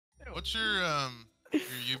What's your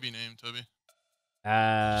UB name, Toby?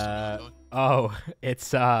 Oh,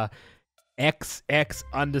 it's XX_gangsta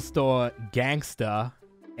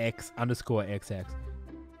X_XX.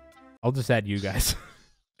 I'll just add you guys.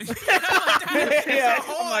 Yeah,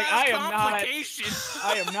 I'm like, I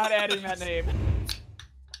am not adding that name.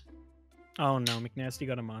 Oh no, McNasty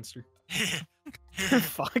got a monster.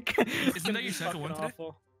 Fuck. Isn't that your second one today?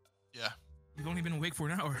 Awful. Yeah. You've only been awake for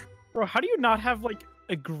an hour. Bro, how do you not have like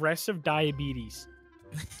aggressive diabetes?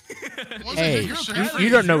 Hey, you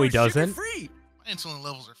don't know he doesn't. My insulin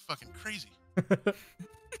levels are fucking crazy.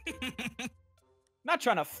 Not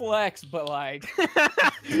trying to flex, but like.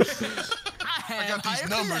 I got these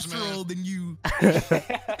numbers, man. Than you.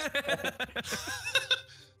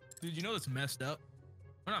 Dude, you know it's messed up?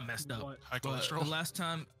 We're not messed up. High cholesterol. The last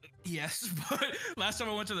time, yes, but last time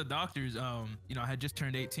I went to the doctors, you know, I had just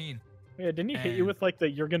turned 18. Yeah, didn't he hit you with like the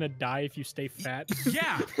 "you're gonna die if you stay fat"?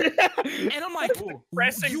 Yeah. And I'm like,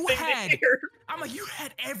 you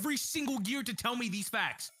had every single year to tell me these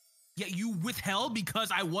facts. Yet you withheld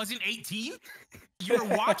because I wasn't 18? You're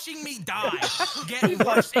watching me die, get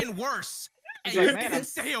worse and worse. And you didn't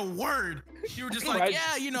say a word. You were just like,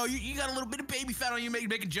 yeah, you know, you got a little bit of baby fat on you,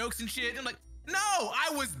 making jokes and shit. And I'm like, no,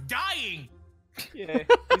 I was dying. Yeah,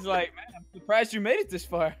 he's like, man, I'm surprised you made it this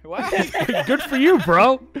far. Wow. Good for you,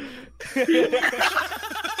 bro.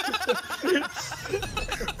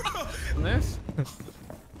 This?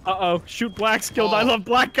 Uh-oh, shoot blacks killed. I love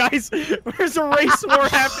black guys. There's a race war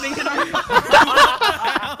happening.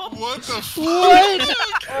 What the fuck? What?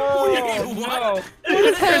 Oh, what?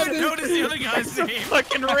 I didn't notice the other guy's name.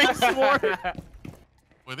 Fucking race war.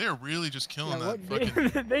 Well, they're really just killing that They,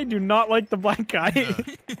 fucking... they do not like the black guy. Yeah.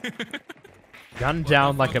 Gunned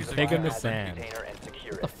down like a pig in the sand.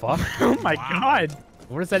 What the fuck? Oh my god.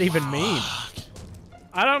 What does that even mean?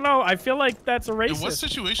 I don't know. I feel like that's a racist. In what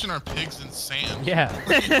situation are pigs in sand? Yeah.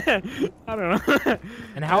 I don't know.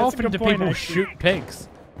 And how That's a often good do point, people actually. shoot pigs?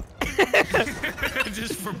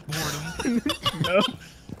 Just for boredom. No.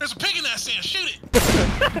 There's a pig in that sand. Shoot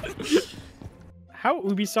it. How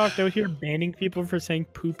Ubisoft out here banning people for saying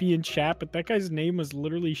poopy in chat, but that guy's name was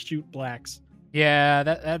literally Shoot Blacks. Yeah,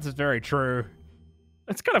 that's very true.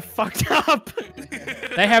 That's kind of fucked up.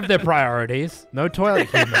 They have their priorities. No toilet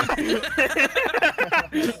humor.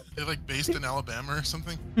 They're like based in Alabama or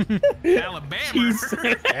something.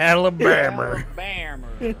 Alabama. Alabama.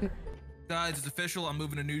 Guys, it's official. I'm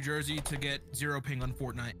moving to New Jersey to get 0 ping on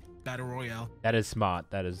Fortnite Battle Royale. That is smart.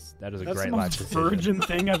 That is a That's great the life most decision. virgin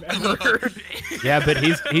thing I've ever heard. Yeah, but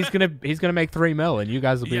he's gonna make 3 mil, and you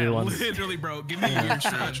guys will be the ones. Literally, bro. Give me a year's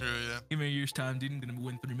time. True, yeah. Give me a year's time, dude. I'm gonna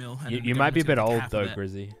win 3 mil. You might be a bit old though,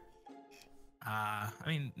 Grizzy. I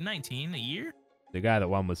mean, 19 a year. The guy that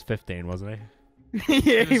won was 15, wasn't he?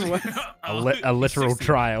 Yeah, he was. A literal 16.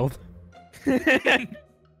 child.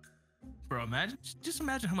 Bro, just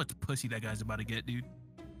imagine how much pussy that guy's about to get, dude.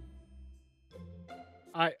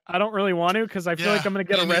 I don't really want to because I feel like I'm gonna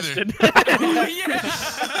get me neither. arrested. Oh,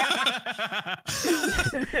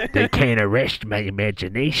 yeah. They can't arrest my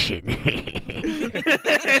imagination.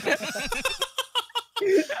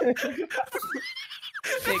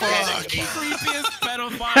 Creepiest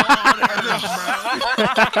pedophile on earth,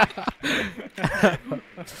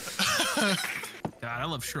 bro. God, I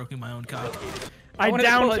love stroking my own cock. I wanted to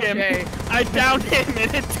downed pull a him. J. I downed him,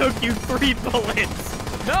 and it took you 3 bullets.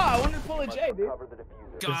 No, I wanted to pull a J, dude.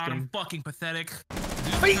 God, I'm fucking pathetic.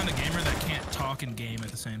 Dude's the kind of gamer that can't talk and game at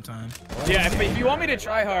the same time. Yeah, if you want me to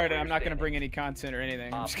try hard, I'm not gonna bring any content or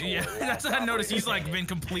anything. I'm just gonna- Yeah, that's what I noticed. He's like been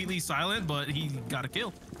completely silent, but he got a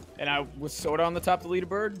kill. And I was sort of on the top of the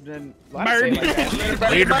leaderboard, and Bird.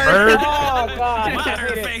 Leaderboard. Oh god, I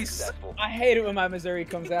hate it. Face. I hate it when my Missouri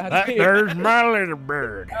comes out. There's my little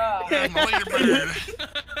bird.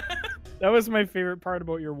 That was my favorite part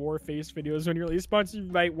about your Warface videos when you're like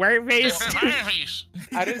sponsored by Warface.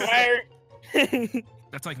 I didn't say.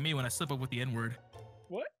 That's like me when I slip up with the N-word.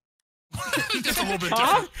 What? Just a little bit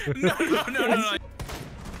Huh? different. No.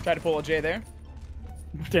 Tried to pull a J there.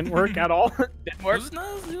 Didn't work at all. Didn't It work. was,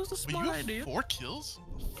 no, it was a But smart you idea. have 4 kills?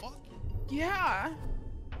 What the fuck? Yeah.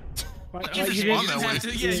 But, You like, just you spawned didn't- that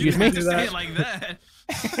way. Yeah, you you didn't have do to say that. it like that.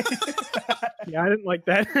 Yeah, I didn't like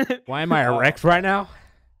that. Why am I erect right now?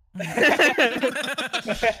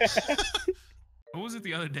 What was it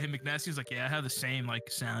the other day? McNasty was like, "Yeah, I have the same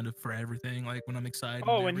like sound for everything, like when I'm excited."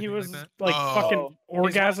 Oh, and and he everything was like like Oh. fucking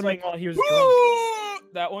orgasming while he was drunk. Woo!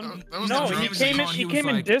 That one. That was No, the he drums. came in. on, He he was came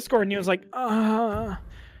in like- Discord and he was like, That's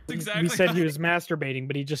exactly He said he how- was masturbating,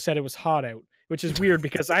 but he just said it was hot out, which is weird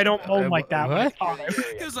because I don't moan like that. when it's hot out.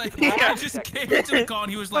 He was like, I just came into the call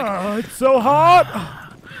and he was like, Oh, it's so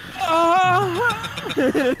hot.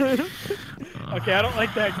 Okay, I don't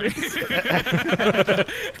like that.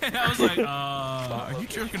 I was like, are you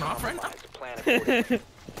jerking off right now?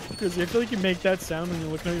 Because I feel like you make that sound when you're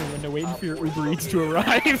looking out your window waiting for your Uber Eats to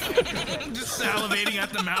arrive. Just salivating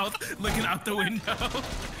at the mouth, looking out the window.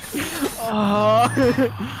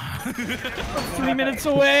 3 minutes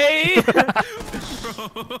away.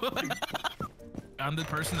 I'm the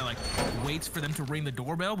person that like waits for them to ring the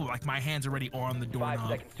doorbell, but like my hands already are on the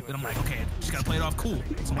doorknob. Then I'm like, okay, just gotta play it off cool.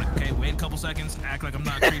 So I'm like, okay, wait a couple seconds, act like I'm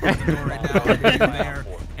not creeping at the door right now. There,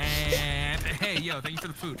 and hey, yo, thank you for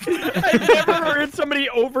the food. I've never heard somebody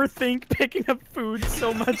overthink picking up food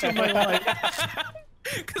so much in my life.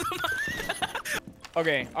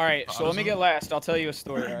 Okay, all right. So let me get last. I'll tell you a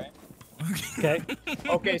story. All right. Okay.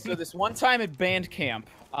 Okay. So this one time at band camp,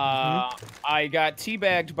 I got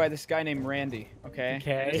teabagged by this guy named Randy. Okay.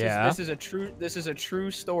 Okay. This is a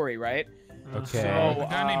true story, right? Okay. So, A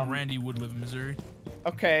guy named Randy would live in Missouri.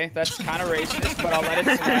 Okay, that's kind of racist, but I'll let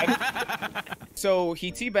it slide. So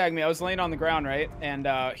he teabagged me. I was laying on the ground, right? And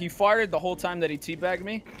he farted the whole time that he teabagged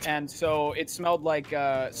me, and so it smelled like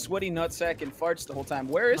sweaty nutsack and farts the whole time.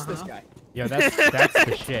 Where is this guy? Yo, that's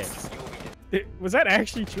the shit. Was that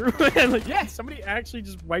actually true? Like, yeah, somebody actually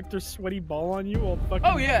just wiped their sweaty ball on you while fucking.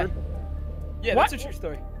 Oh yeah. Yeah, What? that's a true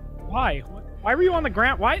story. Why? Why were you on the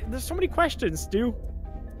ground? Why? There's so many questions, Stu.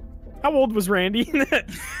 How old was Randy?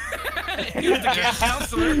 He was the camp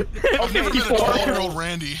counselor. I've never met a 12-year-old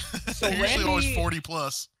Randy. So They're usually always Randy- 40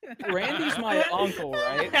 plus. Randy's my uncle,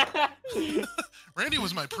 right? Randy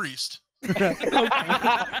was my priest.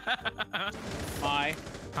 My.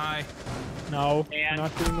 Hi. No, we're And-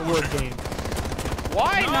 not doing the word game.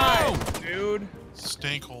 Why No! not, dude?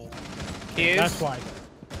 Stank hole. That's why.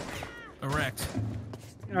 Erect.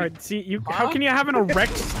 All right, see, you. How can you have an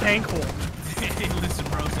erect stank hole? Hey, listen,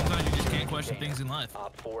 bro. Sometimes you just can't question things in life.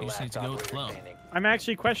 You just need to go with the flow. I'm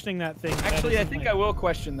actually questioning that thing. Actually, I think I will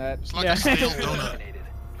question that. It's like Yeah. a stale donut.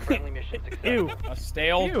 Ew. A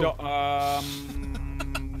stale. Ew.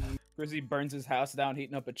 Grizzly burns his house down,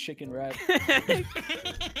 heating up a chicken wrap. Aren't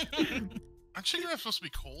chicken wraps supposed to be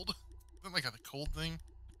cold? Isn't like a cold thing?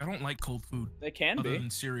 I don't like cold food. They can Other be. than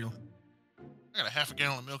cereal. I got a half a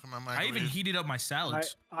gallon of milk in my I microwave. even heated up my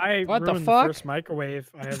salads. I What the ruined fuck? first microwave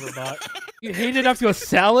I ever bought. You heated up your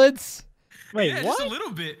salads? Wait, Yeah, what? just a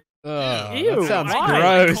little bit. Ew, That sounds why?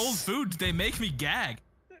 I like gross. cold foods, they make me gag.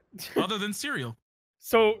 Other than cereal.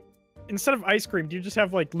 So, instead of ice cream, do you just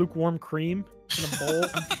have like lukewarm cream in a bowl?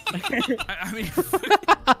 I mean,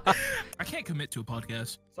 I can't commit to a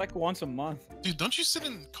podcast. It's like once a month. Dude, don't you sit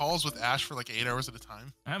in calls with Ash for like 8 hours at a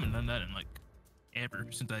time? I haven't done that in like ever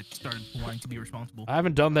since I started wanting to be responsible. I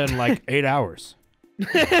haven't done that in like 8 hours.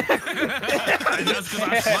 That's because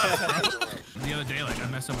I slept, bro. The other day, like I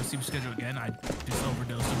messed up my sleep schedule again. I just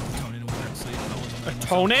overdosed on melatonin without sleep. I wasn't letting myself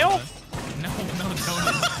toenail? go to bed. No,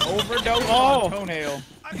 melatonin. Overdose Oh. on toenail.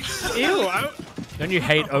 Ew. Don't you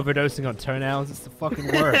hate overdosing on toenails? It's the fucking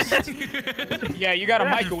worst. Yeah, you gotta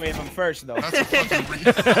microwave them first, though. That's a fucking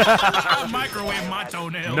reason. I'll microwave my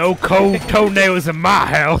toenails. No cold toenails in my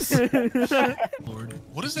house. Lord.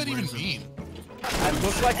 What does that even mean? I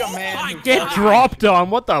look like a man. my who- Get dropped on.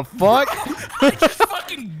 What the fuck? I just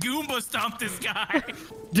fucking Goomba stomped this guy.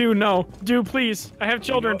 Dude, no. Dude, pleast. I have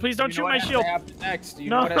children. Please don't You shoot know my what has to shield. happen next? You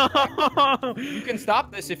know No. what has to happen? You can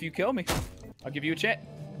stop this if you kill me. I'll give you a chance.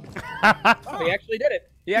 Oh, he actually did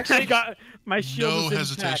it. He I actually got my shield. No is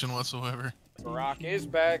hesitation whatsoever. Barack is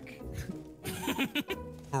back.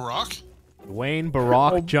 Barack? Dwayne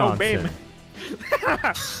Barack Oh, Johnson.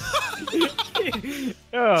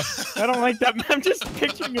 Ugh, I don't like that. I'm just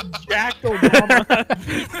picturing a Jack Obama.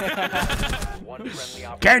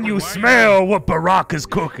 Can you smell what Barack is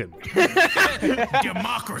cooking?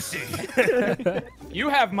 Democracy. You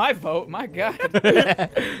have my vote. My God.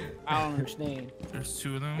 I don't understand. There's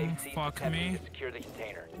two of them. Fuck me.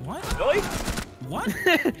 What? Really? What?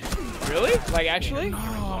 Really? Like actually?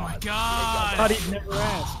 Oh my god. Thought he'd never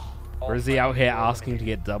asked. Or is he out here asking to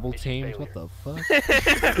get double teamed? What the fuck?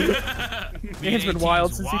 Man's been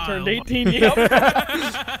wild since he turned 18. Yep.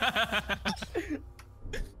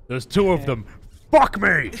 There's two of them. Fuck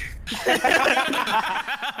me!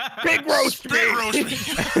 Big roast Spit roast me.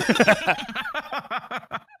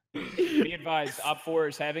 Be advised, Op 4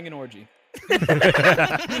 is having an orgy. Are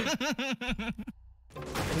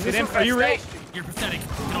you ready? You're pathetic.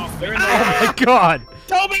 Get off me. They're in the Oh my god!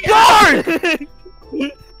 Toby! Guard!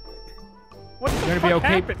 What the You're gonna fuck be okay?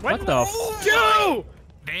 happened? What the f- Dude!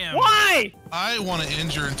 Damn. Why? I want to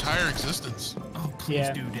end your entire existence. Oh, please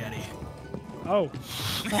Yeah. do, Daddy. Oh.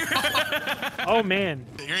 Oh man.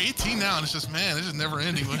 You're 18 now, and it's just, man, this is never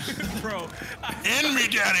ending. Bro. End me,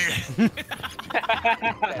 daddy.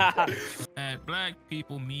 At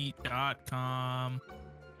blackpeoplemeet.com.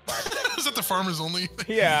 Is that the farmers only?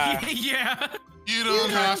 Yeah. Yeah. You don't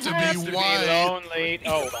have to be white. Lonely.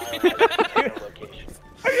 Oh.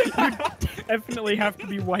 Definitely have to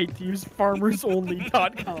be white to use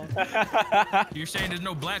farmersonly.com. You're saying there's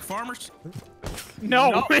no black farmers?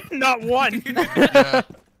 No, not one. Yeah.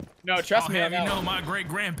 No, trust I'll me. have I you know. know my great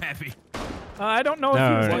grandpappy. I don't know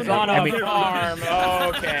No, if he Was was on I a mean- farm.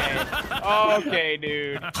 Okay. Okay,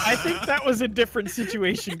 dude. I think that was a different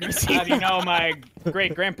situation, Gracie. How do you know my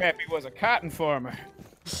great grandpappy was a cotton farmer?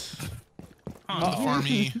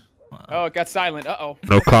 Farmy. Oh, it got silent. Uh-oh.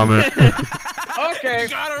 No comment. Okay.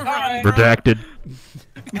 Got her All right. right. Redacted.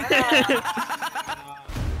 My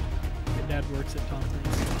dad works at Tom Cruise.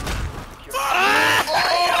 Oh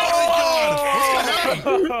my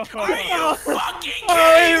god! What's gonna happen? Are you fucking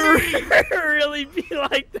Oh, kidding me? it really be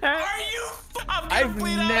like that? Are you? I'm gonna I've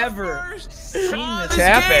bleed out never first. seen this This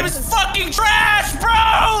happen. game is fucking trash,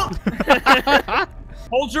 bro.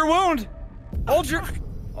 Hold your wound. Hold your.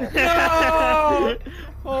 No!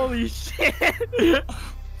 Holy shit.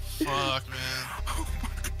 Fuck, man.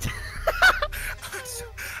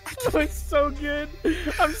 That was so good.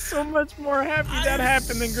 I'm so much more happy that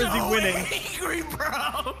happened than Grizzy winning. Angry,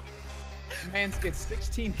 bro. Man gets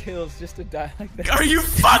 16 kills just to die like that. Are you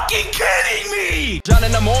fucking kidding me? John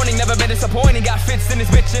in the morning, never been disappointing. Got fits in this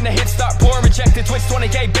bitch and the hits start pouring. Rejected Twitch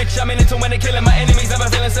 20K, bitch. I'm in it to win it, killing my enemies. Never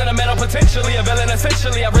feeling sentimental, potentially a villain.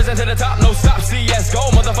 Essentially, I've risen to the top, no stop. CS:GO,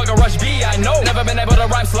 motherfucker, rush B. I know. Never been able to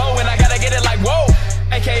rhyme slow, and I gotta get it like whoa.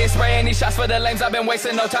 AKA spraying these shots for the lames. I've been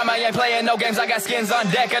wasting no time. I ain't playing no games. I got skins on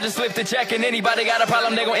deck. I just flipped the check, and anybody got a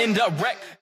problem, they gon' end up wrecked.